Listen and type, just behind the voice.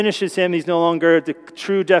diminishes him. He's no longer the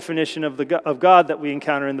true definition of God that we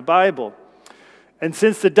encounter in the Bible. And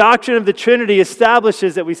since the doctrine of the Trinity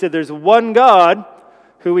establishes that we said there's one God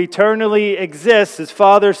who eternally exists as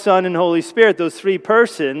Father, Son, and Holy Spirit, those three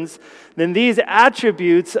persons, then these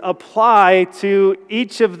attributes apply to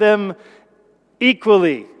each of them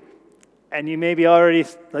equally. And you may be already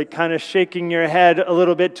kind of shaking your head a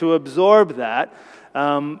little bit to absorb that.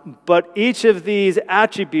 But each of these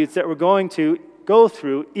attributes that we're going to go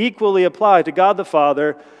through equally apply to God the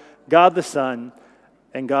Father, God the Son,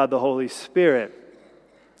 and God the Holy Spirit.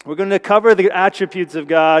 We're going to cover the attributes of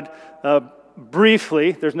God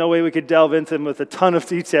briefly. There's no way we could delve into them with a ton of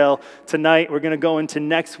detail tonight. We're going to go into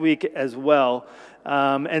next week as well.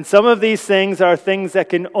 And some of these things are things that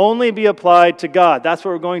can only be applied to God. That's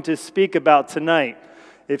what we're going to speak about tonight.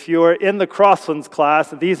 If you're in the Crosslands class,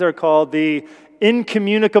 these are called the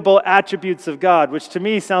incommunicable attributes of God, which to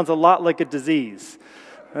me sounds a lot like a disease.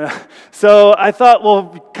 So I thought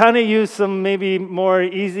we'll kind of use some maybe more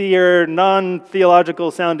easier, non-theological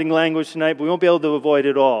sounding language tonight, but we won't be able to avoid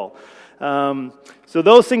it all. So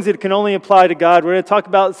those things that can only apply to God, we're going to talk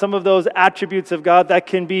about some of those attributes of God that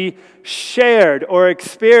can be shared or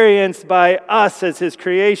experienced by us as His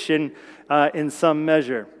creation in some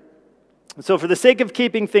measure. So for the sake of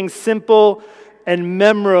keeping things simple and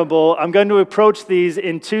memorable, I'm going to approach these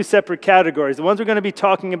in two separate categories. The ones we're going to be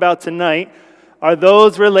talking about tonight are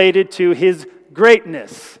those related to His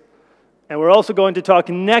greatness. And we're also going to talk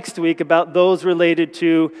next week about those related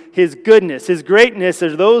to His goodness. His greatness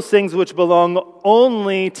are those things which belong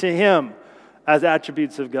only to Him as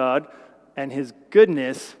attributes of God. And His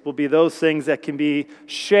goodness will be those things that can be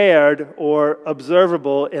shared or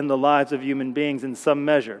observable in the lives of human beings in some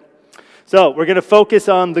measure. So we're going to focus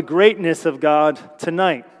on the greatness of God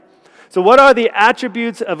tonight. So what are the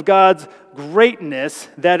attributes of God's greatness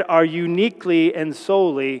that are uniquely and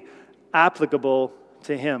solely applicable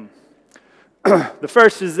to Him? The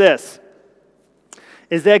first is this,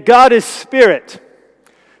 is that God is spirit.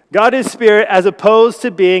 God is spirit as opposed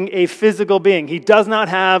to being a physical being. He does not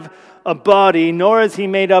have a body, nor is He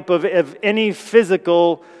made up of any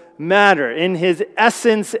physical matter. In His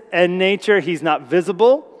essence and nature, He's not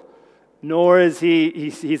visible, nor is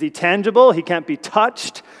He tangible. He can't be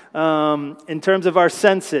touched in terms of our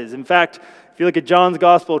senses. In fact, if you look at John's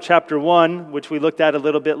Gospel, chapter 1, which we looked at a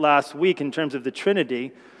little bit last week in terms of the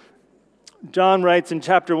Trinity, John writes in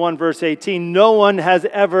chapter 1, verse 18, "No one has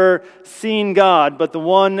ever seen God, but the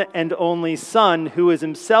one and only Son, who is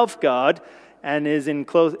Himself God and is in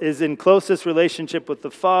closest relationship with the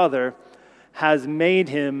Father, has made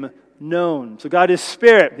Him known." So God is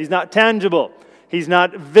spirit. He's not tangible. He's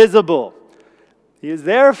not visible. He is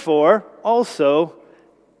therefore also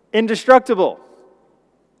indestructible.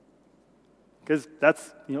 Because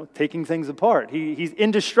that's, taking things apart. He's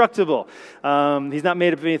indestructible. He's not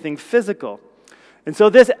made up of anything physical. And so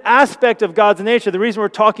this aspect of God's nature, the reason we're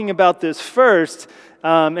talking about this first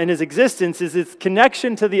and His existence is its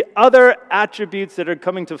connection to the other attributes that are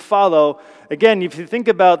coming to follow. Again, if you think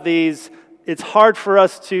about these, it's hard for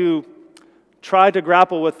us to try to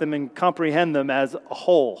grapple with them and comprehend them as a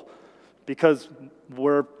whole because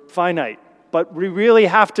we're finite. But we really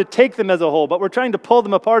have to take them as a whole. But we're trying to pull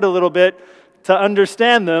them apart a little bit to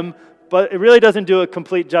understand them, but it really doesn't do it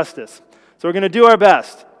complete justice. So we're going to do our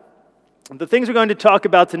best. The things we're going to talk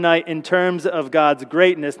about tonight in terms of God's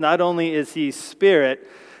greatness, not only is He spirit,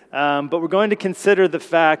 but we're going to consider the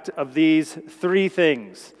fact of these three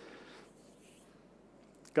things.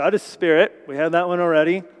 God is spirit. We have that one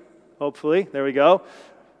already, hopefully. There we go.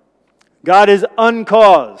 God is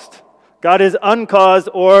uncaused. God is uncaused,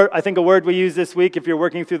 or I think a word we used this week if you're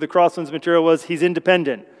working through the Crosslands material was He's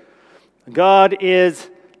independent. God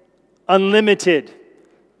is unlimited.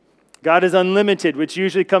 God is unlimited, which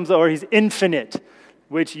usually comes, or He's infinite,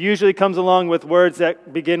 which usually comes along with words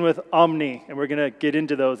that begin with omni, and we're going to get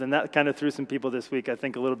into those, and that kind of threw some people this week, I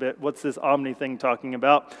think, a little bit. What's this omni thing talking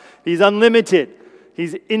about? He's unlimited.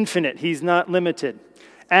 He's infinite. He's not limited.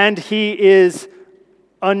 And He is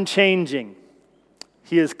unchanging.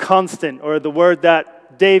 He is constant, or the word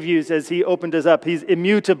that Dave used as he opened us up, He's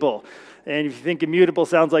immutable. And if you think immutable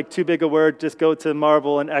sounds like too big a word, just go to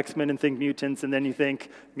Marvel and X-Men and think mutants, and then you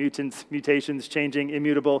think mutants, mutations, changing,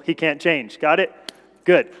 immutable. He can't change. Got it?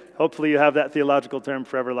 Good. Hopefully you have that theological term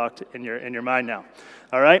forever locked in your mind now.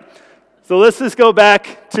 All right? So let's just go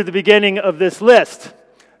back to the beginning of this list.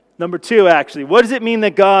 Number 2, actually. What does it mean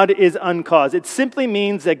that God is uncaused? It simply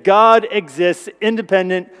means that God exists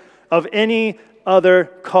independent of any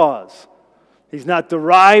other cause. He's not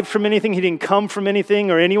derived from anything. He didn't come from anything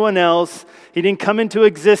or anyone else. He didn't come into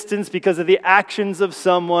existence because of the actions of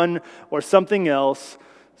someone or something else.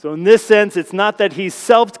 So in this sense, it's not that he's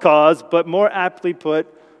self-caused, but more aptly put,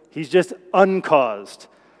 he's just uncaused.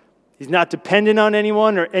 He's not dependent on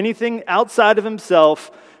anyone or anything outside of himself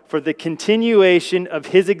for the continuation of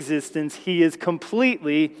his existence. He is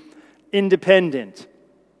completely independent.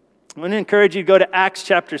 I want to encourage you to go to Acts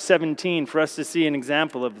chapter 17 for us to see an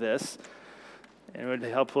example of this. It would be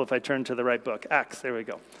helpful if I turned to the right book. Acts, there we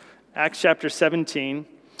go. Acts chapter 17.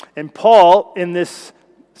 And Paul, in this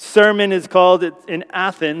sermon is called in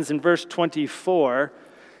Athens, in verse 24,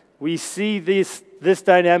 we see this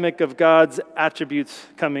dynamic of God's attributes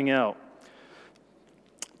coming out.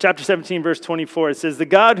 Chapter 17, verse 24, it says, "The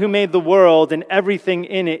God who made the world and everything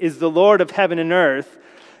in it is the Lord of heaven and earth,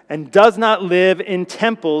 and does not live in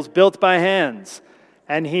temples built by hands.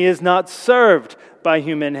 And he is not served by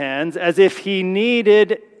human hands as if he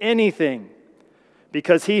needed anything,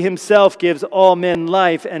 because he himself gives all men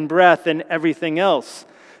life and breath and everything else.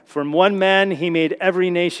 From one man he made every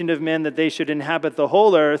nation of men that they should inhabit the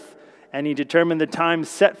whole earth, and he determined the time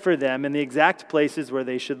set for them and the exact places where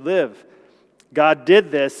they should live. God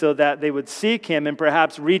did this so that they would seek him and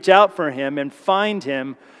perhaps reach out for him and find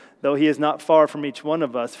him, though he is not far from each one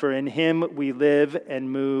of us, for in him we live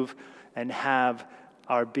and move and have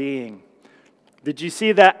our being." Did you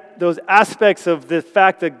see that those aspects of the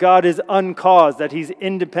fact that God is uncaused, that he's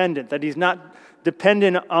independent, that he's not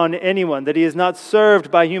dependent on anyone, that he is not served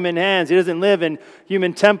by human hands, he doesn't live in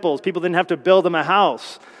human temples, people didn't have to build him a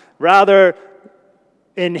house. Rather,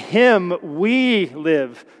 in him we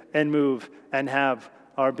live and move and have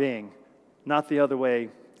our being, not the other way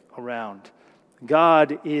around.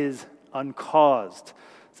 God is uncaused.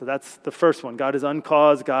 So that's the first one. God is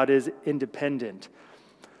uncaused, God is independent.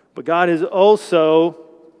 But God is also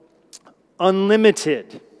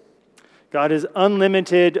unlimited. God is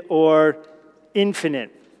unlimited or infinite.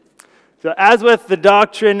 So as with the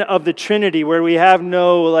doctrine of the Trinity, where we have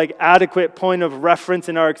no adequate point of reference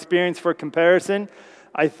in our experience for comparison,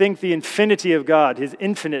 I think the infinity of God, his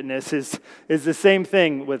infiniteness, is the same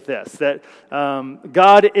thing with this. That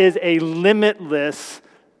God is a limitless,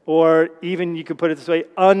 or even you could put it this way,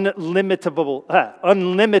 unlimitable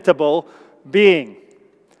being.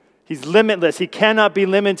 He's limitless. He cannot be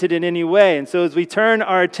limited in any way. And so as we turn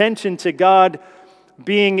our attention to God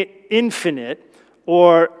being infinite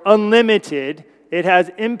or unlimited, it has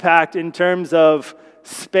impact in terms of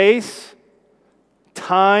space,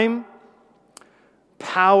 time,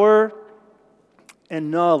 power, and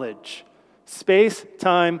knowledge. Space,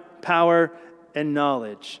 time, power, and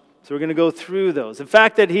knowledge. So we're going to go through those. The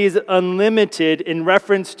fact that he's unlimited in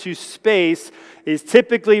reference to space is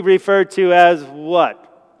typically referred to as what?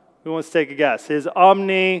 Who wants to take a guess? His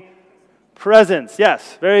omnipresence.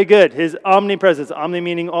 Yes, very good. His omnipresence. Omni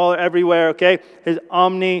meaning all, everywhere, okay? His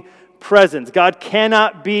omnipresence. God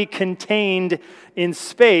cannot be contained in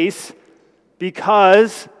space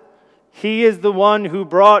because he is the one who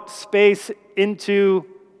brought space into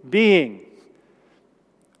being.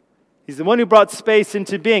 He's the one who brought space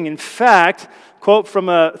into being. In fact, quote from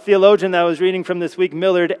a theologian that I was reading from this week,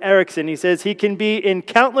 Millard Erickson, he says, "He can be in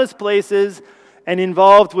countless places and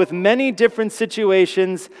involved with many different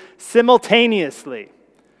situations simultaneously."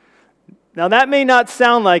 Now that may not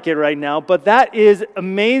sound like it right now, but that is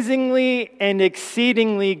amazingly and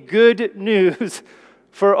exceedingly good news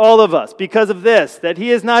for all of us because of this, that he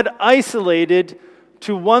is not isolated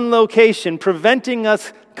to one location, preventing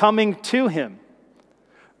us coming to him.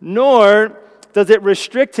 Nor does it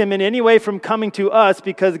restrict him in any way from coming to us,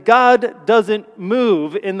 because God doesn't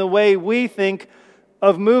move in the way we think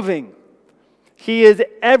of moving. He is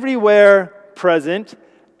everywhere present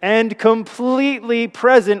and completely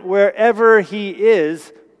present wherever he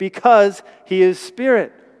is because he is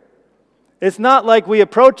spirit. It's not like we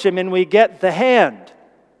approach him and we get the hand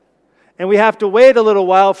and we have to wait a little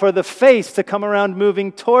while for the face to come around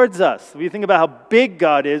moving towards us. We think about how big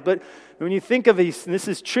God is, but when you think of this, and this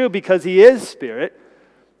is true because he is spirit,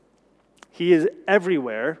 he is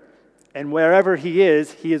everywhere, and wherever he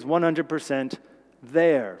is 100%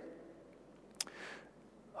 there.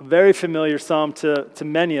 A very familiar psalm to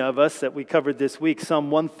many of us that we covered this week,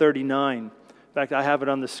 Psalm 139. In fact, I have it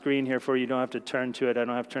on the screen here for you. You don't have to turn to it. I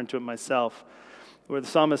don't have to turn to it myself. Where the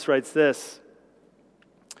psalmist writes this: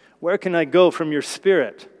 "Where can I go from your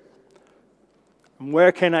spirit? And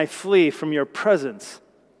where can I flee from your presence?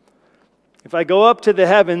 If I go up to the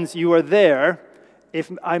heavens, you are there.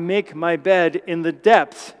 If I make my bed in the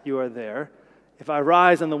depths, you are there. If I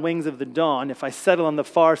rise on the wings of the dawn, if I settle on the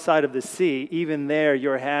far side of the sea, even there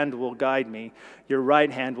your hand will guide me. Your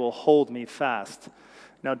right hand will hold me fast."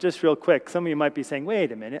 Now, just real quick, some of you might be saying,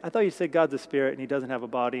 wait a minute, I thought you said God's a spirit and he doesn't have a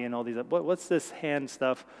body and all these. What's this hand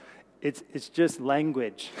stuff? it's just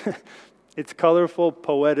language. It's colorful,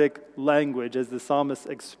 poetic language as the psalmist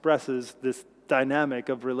expresses this dynamic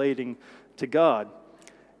of relating to God.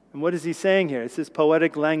 And what is he saying here? It's this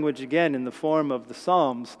poetic language again in the form of the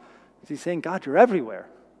Psalms. He's saying, God, you're everywhere.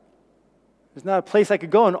 There's not a place I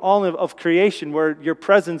could go in all of creation where your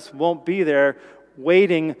presence won't be there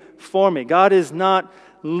waiting for me. God is not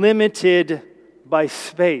limited by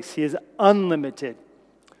space. He is unlimited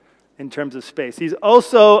in terms of space. He's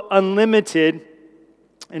also unlimited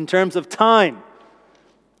in terms of time.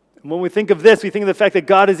 And when we think of this, we think of the fact that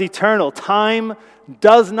God is eternal. Time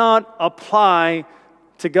does not apply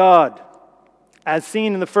to God, as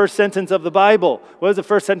seen in the first sentence of the Bible. What does the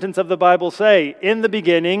first sentence of the Bible say? In the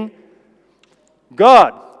beginning,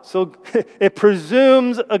 God. So it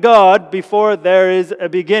presumes a God before there is a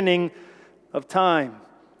beginning of time.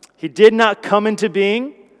 He did not come into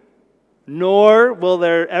being, nor will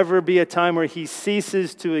there ever be a time where he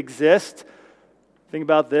ceases to exist. Think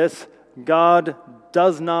about this. God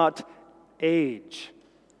does not age.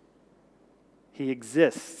 He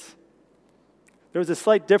exists. There was a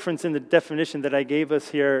slight difference in the definition that I gave us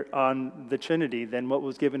here on the Trinity than what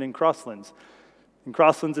was given in Crosslands. In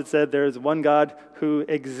Crosslands it said there is one God who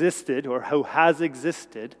existed or who has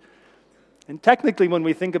existed. And technically when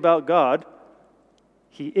we think about God,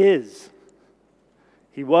 he is.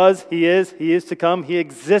 He was, he is to come. He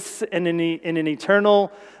exists in an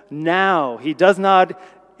eternal now. He does not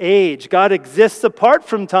age. God exists apart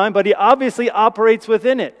from time, but he obviously operates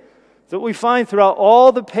within it. So what we find throughout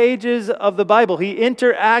all the pages of the Bible, he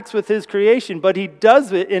interacts with his creation, but he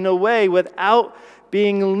does it in a way without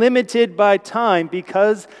being limited by time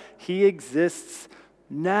because he exists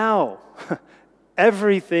now.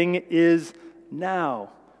 Everything is now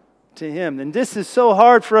to him. And this is so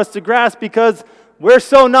hard for us to grasp because we're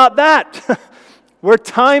so not that. We're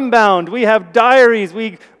time-bound. We have diaries.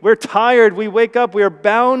 We're tired. We wake up. We are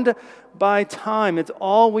bound by time. It's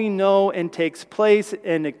all we know and takes place,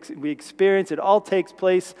 and we experience. It all takes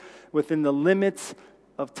place within the limits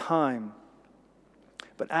of time.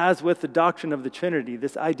 But as with the doctrine of the Trinity,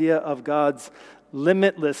 this idea of God's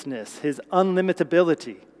limitlessness, his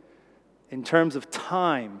unlimitability in terms of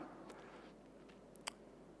time,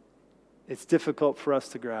 it's difficult for us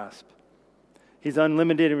to grasp. He's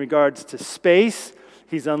unlimited in regards to space.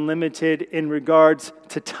 He's unlimited in regards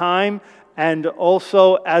to time, and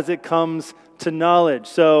also as it comes to knowledge.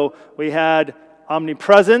 So we had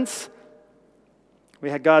omnipresence. We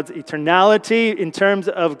had God's eternality in terms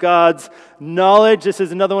of God's knowledge. This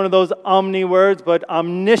is another one of those omni words, but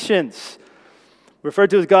omniscience. Referred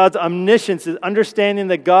to as God's omniscience is understanding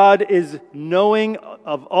that God is knowing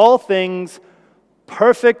of all things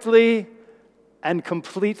perfectly and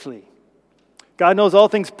completely. God knows all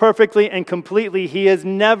things perfectly and completely. He has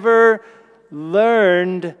never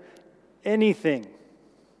learned anything.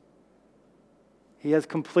 He has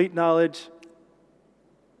complete knowledge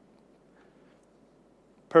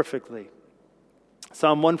perfectly.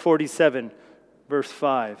 Psalm 147, verse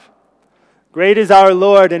 5. Great is our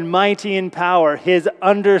Lord and mighty in power. His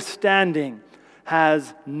understanding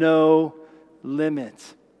has no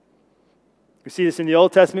limit. We see this in the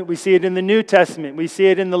Old Testament. We see it in the New Testament. We see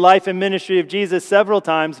it in the life and ministry of Jesus several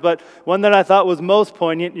times. But one that I thought was most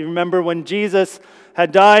poignant, you remember when Jesus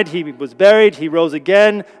had died, he was buried, he rose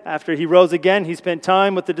again. After he rose again, he spent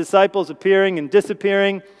time with the disciples appearing and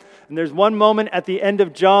disappearing. And there's one moment at the end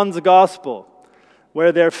of John's Gospel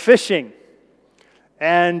where they're fishing.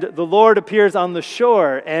 And the Lord appears on the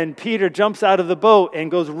shore, and Peter jumps out of the boat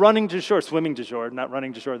and goes running to shore, swimming to shore, not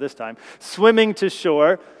running to shore this time, swimming to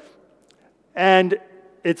shore. And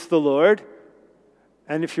it's the Lord.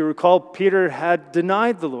 And if you recall, Peter had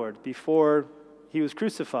denied the Lord before he was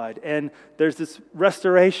crucified. And there's this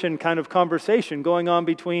restoration kind of conversation going on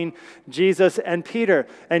between Jesus and Peter.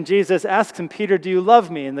 And Jesus asks him, Peter, do you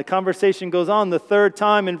love me? And the conversation goes on. The third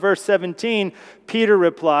time in verse 17, Peter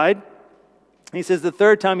replied. He says the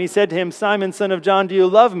third time he said to him, Simon, son of John, do you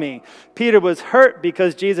love me? Peter was hurt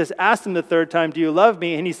because Jesus asked him the third time, do you love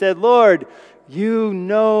me? And he said, Lord, you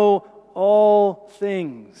know all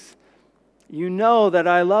things. You know that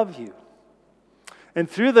I love you. And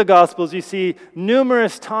through the Gospels, you see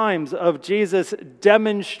numerous times of Jesus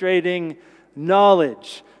demonstrating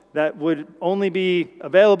knowledge that would only be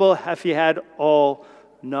available if he had all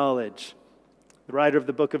knowledge. The writer of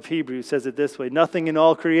the book of Hebrews says it this way, nothing in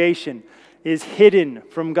all creation is hidden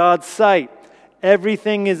from God's sight.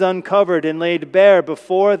 Everything is uncovered and laid bare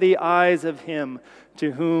before the eyes of him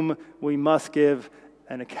to whom we must give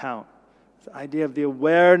an account. The idea of the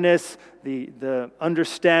awareness, the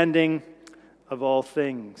understanding of all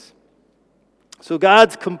things. So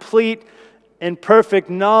God's complete and perfect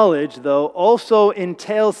knowledge, though, also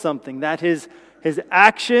entails something, that his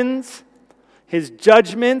actions, his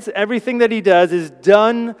judgments, everything that he does is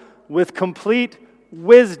done with complete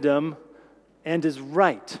wisdom and is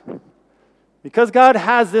right. Because God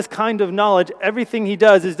has this kind of knowledge, everything he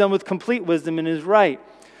does is done with complete wisdom and is right.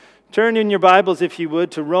 Turn in your Bibles, if you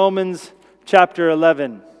would, to Romans chapter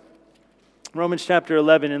 11. Romans chapter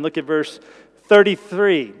 11, and look at verse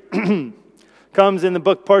 33. Comes in the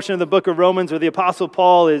portion of the book of Romans where the Apostle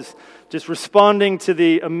Paul is just responding to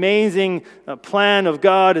the amazing plan of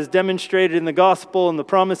God as demonstrated in the gospel and the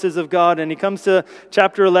promises of God. And he comes to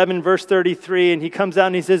chapter 11, verse 33, and he comes out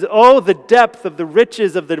and he says, "Oh, the depth of the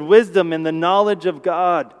riches of the wisdom and the knowledge of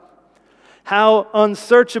God. How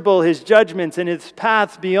unsearchable his judgments and his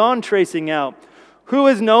paths beyond tracing out. Who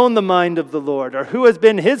has known the mind of the Lord, or who has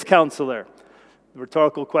been his counselor?" The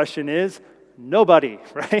rhetorical question is, nobody,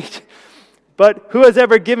 right? But who has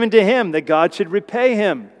ever given to him that God should repay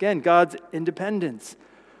him? Again, God's independence.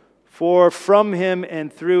 For from him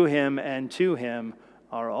and through him and to him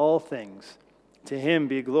are all things. To him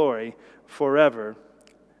be glory forever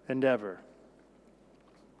and ever.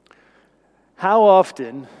 How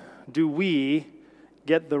often do we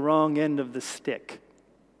get the wrong end of the stick?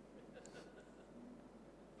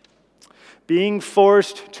 Being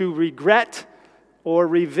forced to regret or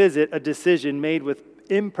revisit a decision made with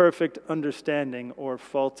imperfect understanding or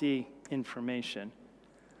faulty information.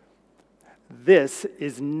 This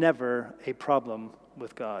is never a problem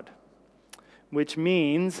with God, which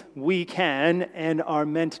means we can and are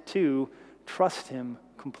meant to trust him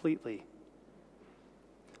completely.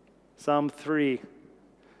 Psalm 3.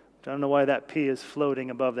 I don't know why that P is floating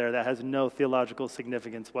above there. That has no theological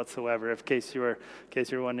significance whatsoever. In case you were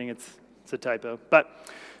wondering, it's a typo. But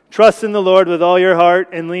trust in the Lord with all your heart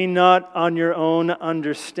and lean not on your own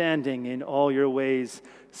understanding. In all your ways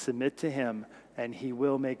submit to him, and he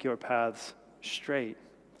will make your paths straight.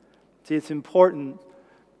 See, it's important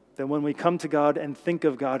that when we come to God and think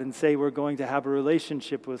of God and say we're going to have a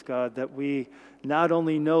relationship with God, that we not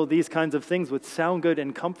only know these kinds of things which sound good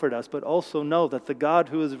and comfort us, but also know that the God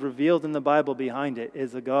who is revealed in the Bible behind it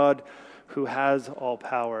is a God who has all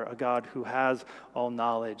power, a God who has all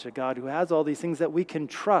knowledge, a God who has all these things that we can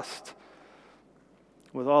trust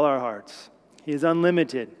with all our hearts. He is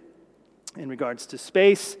unlimited in regards to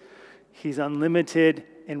space. He's unlimited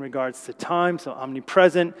in regards to time, so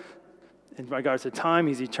omnipresent. In regards to time,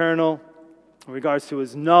 he's eternal. In regards to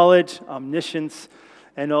his knowledge, omniscience,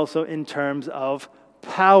 and also in terms of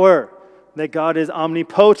power, that God is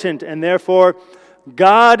omnipotent, and therefore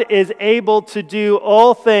God is able to do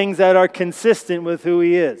all things that are consistent with who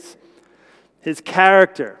he is, his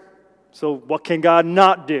character. So what can God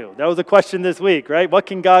not do? That was a question this week, right?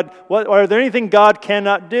 Are there anything God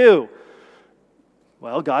cannot do?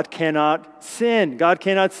 Well, God cannot sin. God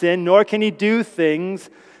cannot sin, nor can he do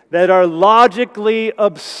things that are logically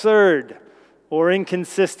absurd or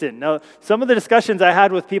inconsistent. Now, some of the discussions I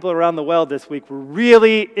had with people around the world this week were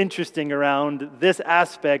really interesting around this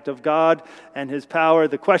aspect of God and his power.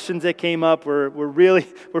 The questions that came up were really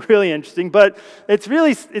interesting, but it's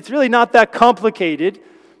really not that complicated.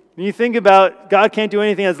 When you think about God can't do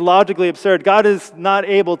anything that's logically absurd. God is not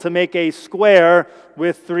able to make a square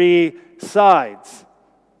with 3 sides,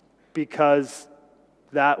 because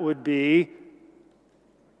that would be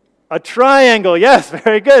a triangle. Yes,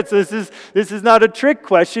 very good. So this is not a trick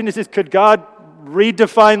question. This is, could God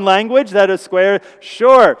redefine language that a square?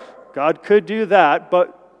 Sure, God could do that,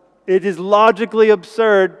 but it is logically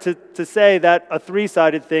absurd to say that a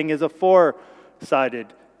 3-sided thing is a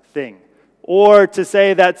 4-sided thing. Or to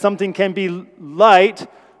say that something can be light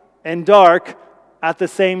and dark at the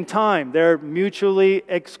same time. They're mutually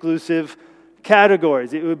exclusive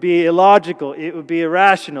categories. It would be illogical. It would be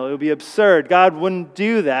irrational. It would be absurd. God wouldn't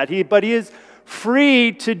do that. But he is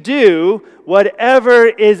free to do whatever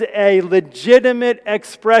is a legitimate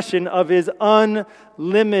expression of his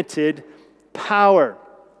unlimited power.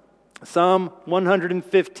 Psalm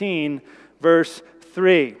 115, verse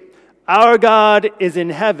 3. Our God is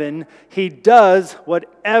in heaven. He does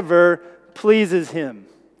whatever pleases him.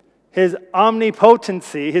 His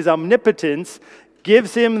omnipotency, his omnipotence,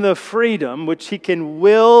 gives him the freedom which he can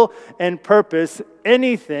will and purpose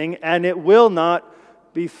anything, and it will not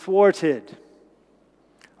be thwarted.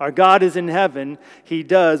 Our God is in heaven. He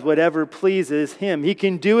does whatever pleases him. He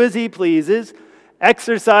can do as he pleases,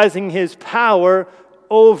 exercising his power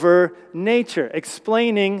over nature,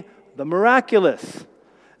 explaining the miraculous.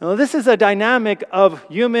 Now, this is a dynamic of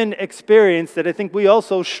human experience that I think we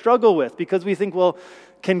also struggle with, because we think, well,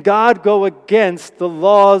 can God go against the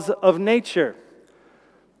laws of nature?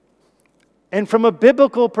 And from a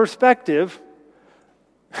biblical perspective,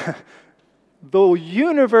 The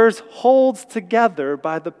universe holds together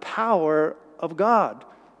by the power of God.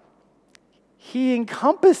 He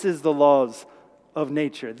encompasses the laws of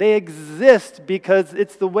nature. They exist because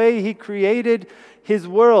it's the way He created His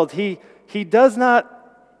world. He does not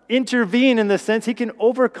intervene in the sense He can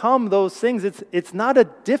overcome those things. It's not a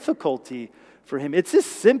difficulty for Him. It's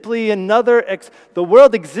just simply the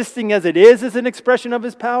world existing as it is an expression of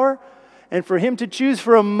His power. And for Him to choose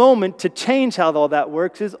for a moment to change how all that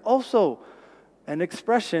works is also an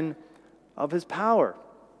expression of His power,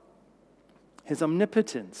 His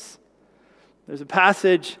omnipotence. There's a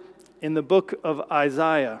passage in the book of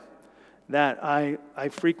Isaiah that I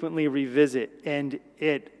frequently revisit, and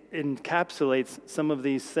it encapsulates some of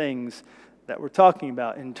these things that we're talking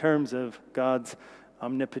about in terms of God's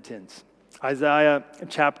omnipotence. Isaiah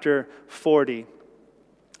chapter 40,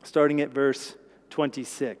 starting at verse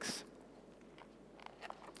 26.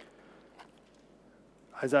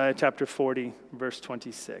 Isaiah chapter 40, verse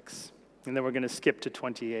 26. And then we're going to skip to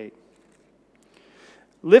 28.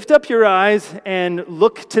 Lift up your eyes and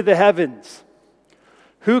look to the heavens.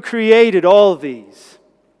 Who created all these?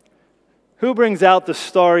 Who brings out the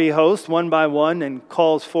starry host one by one and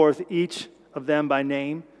calls forth each of them by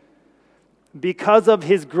name? Because of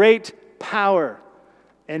His great power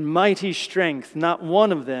and mighty strength, not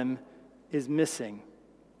one of them is missing.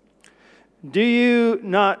 Do you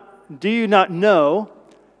not know?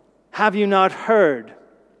 Have you not heard?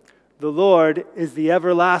 The Lord is the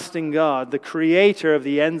everlasting God, the creator of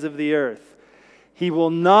the ends of the earth. He will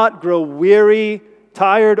not grow weary,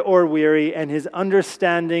 tired or weary, and His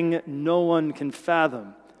understanding no one can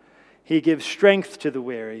fathom. He gives strength to the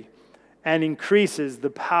weary and increases the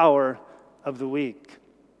power of the weak.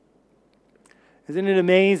 Isn't it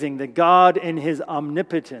amazing that God in His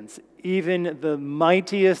omnipotence, even the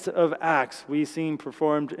mightiest of acts we've seen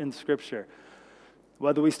performed in Scripture,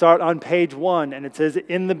 whether we start on page 1 and it says,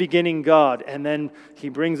 in the beginning God, and then He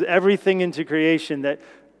brings everything into creation that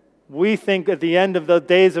we think at the end of the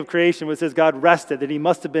days of creation, when it says God rested, that He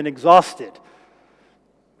must have been exhausted.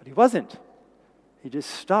 But He wasn't. He just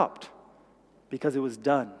stopped because it was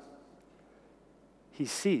done. He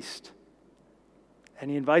ceased. And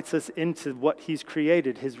He invites us into what He's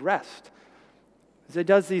created, His rest. As He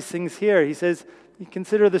does these things here, He says, you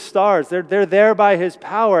consider the stars. They're there by His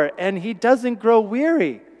power, and He doesn't grow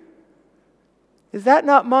weary. Is that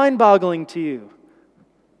not mind-boggling to you?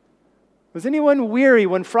 Was anyone weary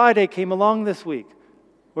when Friday came along this week?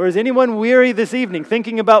 Or is anyone weary this evening,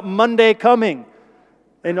 thinking about Monday coming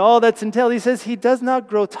and all that's entailed? He says He does not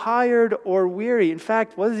grow tired or weary. In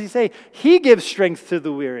fact, what does He say? He gives strength to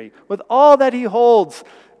the weary. With all that He holds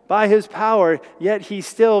by His power, yet He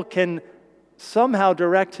still can somehow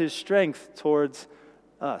direct His strength towards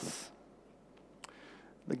us.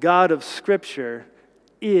 The God of Scripture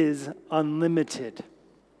is unlimited.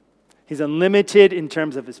 He's unlimited in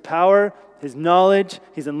terms of His power, His knowledge.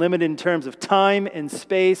 He's unlimited in terms of time and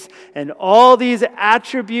space. And all these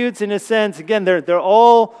attributes, in a sense, again, they're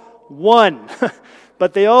all one.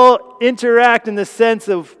 But they all interact in the sense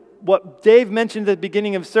of what Dave mentioned at the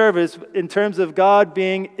beginning of service in terms of God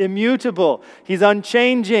being immutable. He's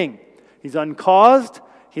unchanging. He's uncaused,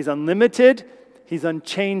 He's unlimited, He's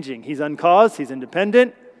unchanging. He's uncaused, He's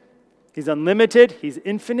independent, He's unlimited, He's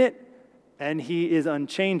infinite, and He is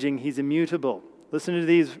unchanging, He's immutable. Listen to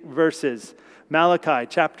these verses. Malachi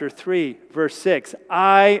chapter 3, verse 6.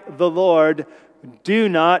 I, the Lord, do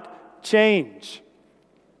not change.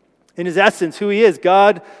 In His essence, who He is,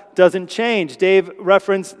 God doesn't change. Dave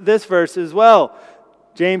referenced this verse as well.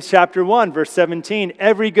 James chapter 1, verse 17,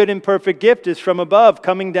 every good and perfect gift is from above,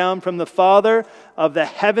 coming down from the Father of the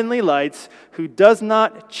heavenly lights, who does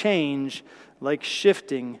not change like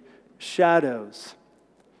shifting shadows.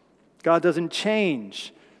 God doesn't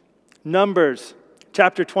change. Numbers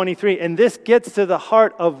chapter 23, and this gets to the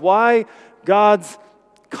heart of why God's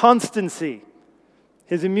constancy,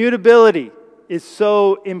 His immutability, is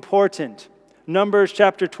so important. Numbers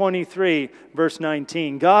chapter 23, verse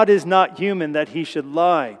 19. God is not human that He should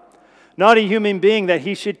lie, not a human being that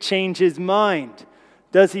He should change His mind.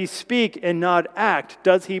 Does He speak and not act?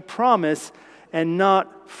 Does He promise and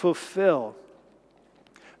not fulfill?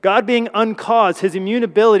 God being uncaused, His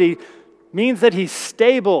immutability means that He's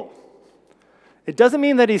stable. It doesn't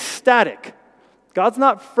mean that He's static. God's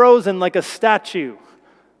not frozen like a statue,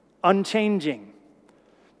 unchanging.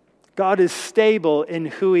 God is stable in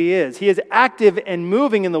who He is. He is active and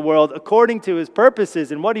moving in the world according to His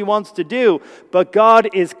purposes and what He wants to do, but God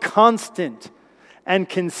is constant and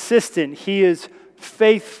consistent. He is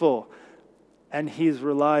faithful and He is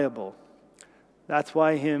reliable. That's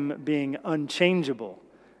why Him being unchangeable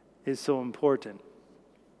is so important.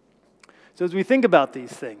 So as we think about these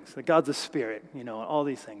things, that God's a spirit, all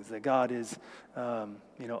these things, that God is,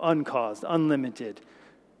 uncaused, unlimited,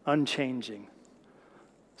 unchanging.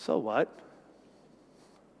 So what?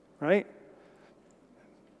 Right?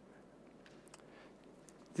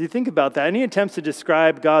 Do you think about that? Any attempts to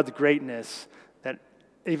describe God's greatness, that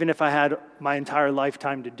even if I had my entire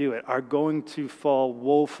lifetime to do it, are going to fall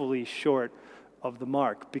woefully short of the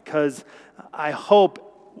mark? Because I hope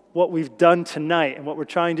what we've done tonight and what we're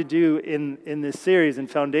trying to do in this series in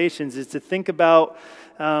Foundations is to think about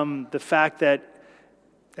the fact that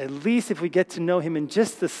at least if we get to know him in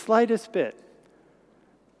just the slightest bit,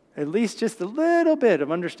 at least just a little bit of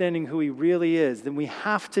understanding who he really is, then we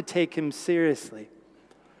have to take him seriously.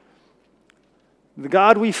 The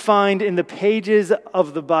God we find in the pages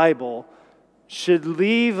of the Bible should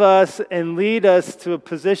leave us and lead us to a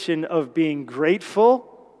position of being grateful.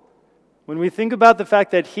 When we think about the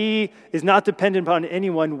fact that he is not dependent upon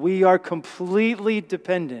anyone, we are completely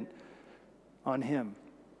dependent on him.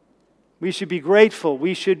 We should be grateful.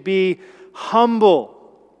 We should be humble.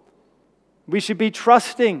 We should be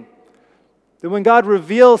trusting that when God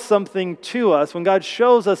reveals something to us, when God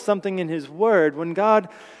shows us something in his word, when God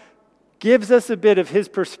gives us a bit of his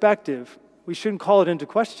perspective, we shouldn't call it into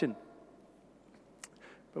question,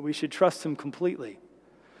 but we should trust him completely.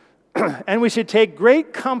 And we should take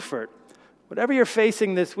great comfort, whatever you're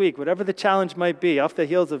facing this week, whatever the challenge might be, off the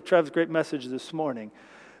heels of Trev's great message this morning,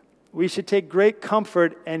 we should take great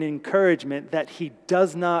comfort and encouragement that he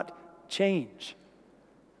does not change.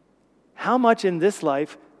 How much in this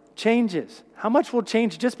life changes? How much will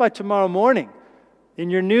change just by tomorrow morning in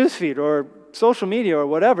your newsfeed or social media or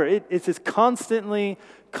whatever? It's just constantly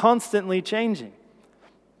changing.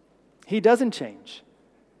 He doesn't change.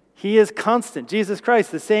 He is constant. Jesus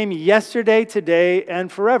Christ, the same yesterday, today,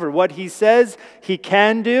 and forever. What he says he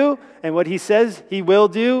can do and what he says he will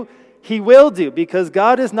do, because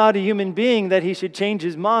God is not a human being that he should change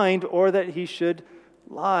his mind or that he should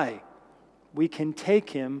lie. We can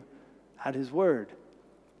take him at his word.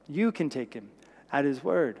 You can take him at his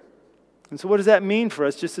word. And so what does that mean for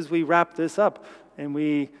us just as we wrap this up and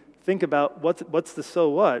we think about what's the so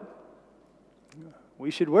what?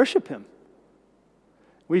 We should worship him.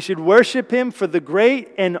 We should worship him for the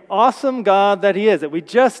great and awesome God that he is, that we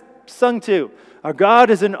just sung to. Our God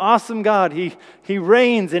is an awesome God. He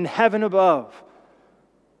reigns in heaven above.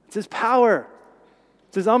 It's his power.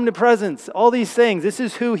 It's his omnipresence. All these things. This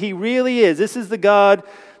is who he really is. This is the God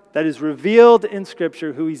that is revealed in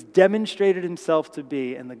Scripture, who he's demonstrated himself to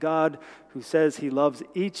be, and the God who says he loves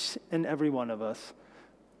each and every one of us,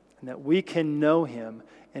 and that we can know him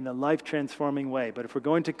in a life-transforming way. But if we're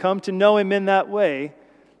going to come to know him in that way,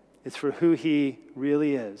 it's for who he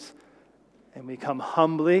really is. And we come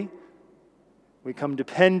humbly, we come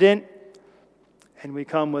dependent, and we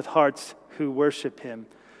come with hearts who worship him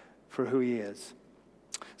for who he is.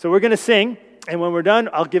 So we're going to sing, and when we're done,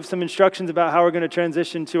 I'll give some instructions about how we're going to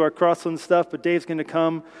transition to our Crossland stuff, but Dave's going to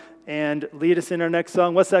come and lead us in our next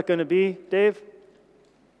song. What's that going to be, Dave?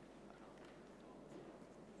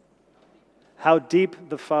 How deep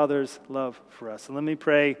the Father's love for us. So let me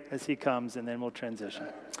pray as he comes, and then we'll transition.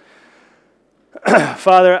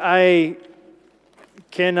 Father, I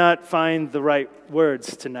cannot find the right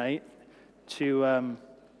words tonight to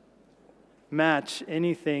match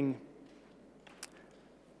anything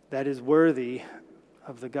that is worthy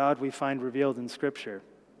of the God we find revealed in Scripture.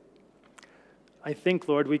 I think,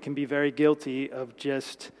 Lord, we can be very guilty of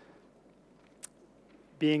just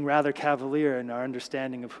being rather cavalier in our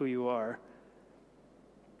understanding of who you are.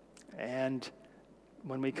 And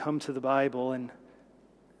when we come to the Bible and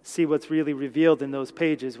see what's really revealed in those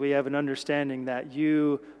pages, we have an understanding that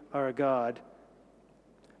you are a God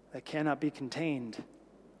that cannot be contained,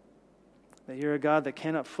 that you're a God that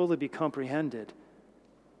cannot fully be comprehended.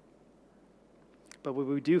 But what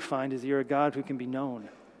we do find is you're a God who can be known.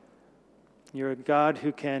 You're a God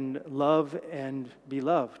who can love and be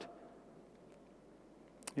loved.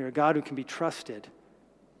 You're a God who can be trusted.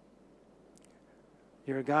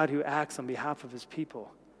 You're a God who acts on behalf of his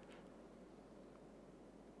people.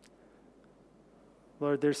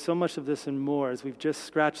 Lord, there's so much of this and more as we've just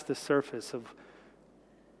scratched the surface of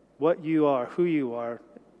what you are, who you are,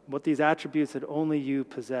 what these attributes that only you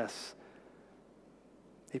possess.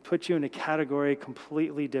 They put you in a category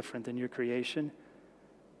completely different than your creation.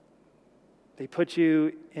 They put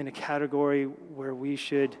you in a category where we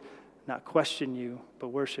should not question you, but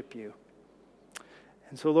worship you.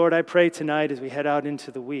 And so, Lord, I pray tonight as we head out into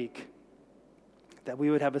the week that we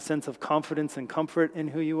would have a sense of confidence and comfort in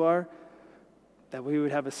who you are, that we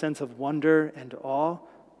would have a sense of wonder and awe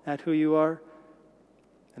at who you are,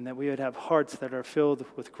 and that we would have hearts that are filled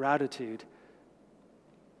with gratitude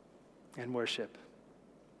and worship.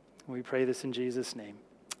 We pray this in Jesus' name.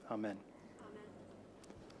 Amen.